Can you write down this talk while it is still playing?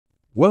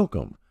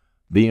Welcome!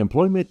 The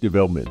Employment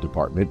Development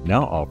Department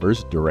now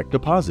offers direct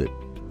deposit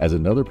as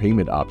another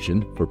payment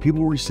option for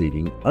people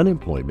receiving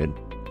unemployment,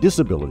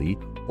 disability,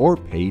 or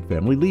paid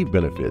family leave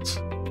benefits.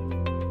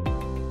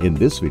 In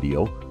this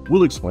video,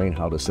 we'll explain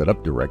how to set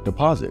up direct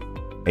deposit,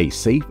 a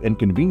safe and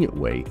convenient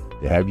way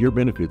to have your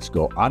benefits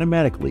go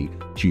automatically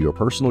to your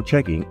personal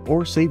checking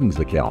or savings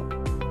account.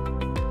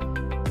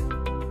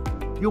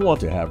 You'll want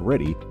to have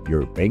ready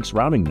your bank's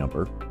routing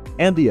number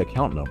and the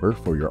account number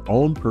for your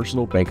own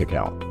personal bank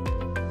account.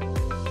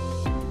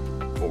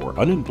 For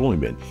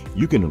unemployment,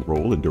 you can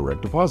enroll in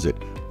direct deposit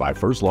by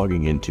first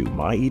logging into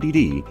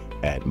myedd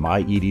at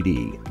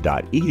myedd.edd.ca.gov.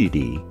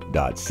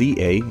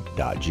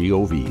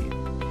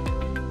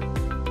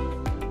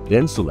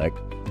 Then select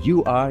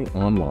UI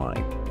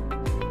Online.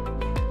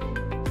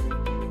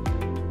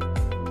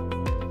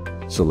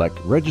 Select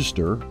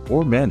Register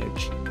or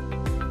Manage.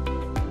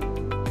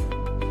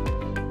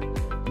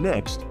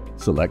 Next,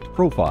 select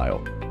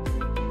Profile.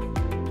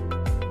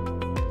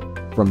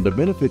 From the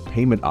Benefit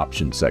Payment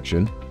Options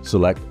section,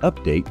 select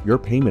Update your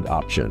payment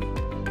option.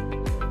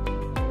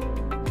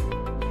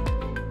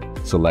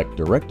 Select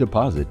Direct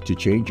Deposit to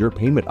change your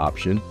payment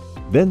option,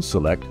 then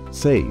select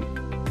Save.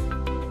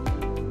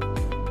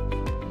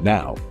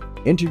 Now,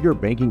 enter your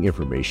banking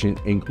information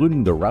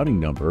including the routing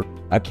number,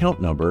 account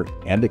number,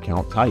 and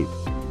account type.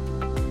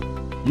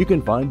 You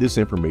can find this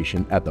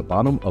information at the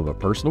bottom of a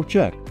personal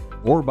check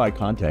or by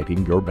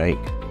contacting your bank.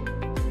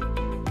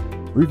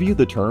 Review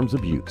the terms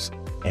of use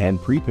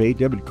and prepaid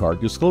debit card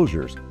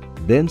disclosures,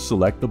 then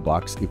select the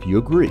box if you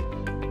agree.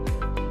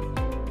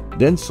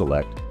 Then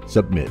select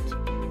Submit.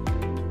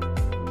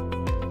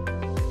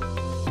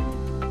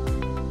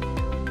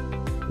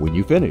 When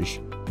you finish,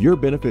 your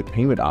benefit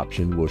payment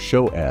option will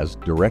show as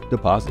direct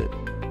deposit.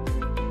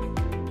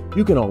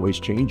 You can always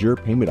change your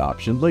payment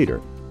option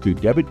later to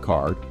debit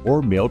card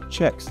or mailed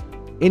checks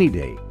any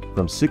day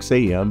from 6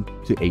 a.m.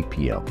 to 8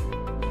 p.m.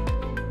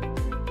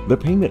 The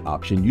payment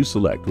option you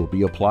select will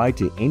be applied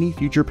to any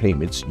future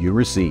payments you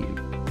receive.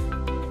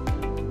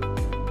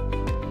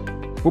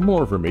 For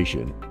more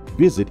information,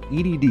 visit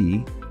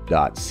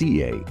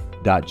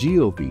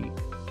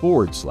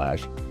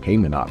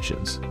edd.ca.gov/payment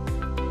options.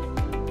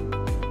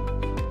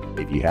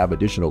 If you have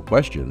additional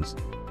questions,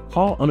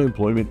 call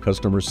Unemployment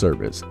Customer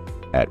Service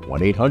at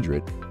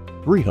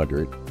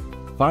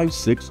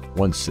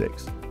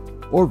 1-800-300-5616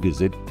 or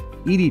visit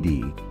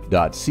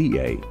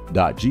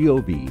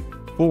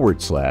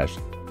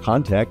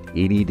edd.ca.gov/contact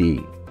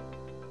ADD.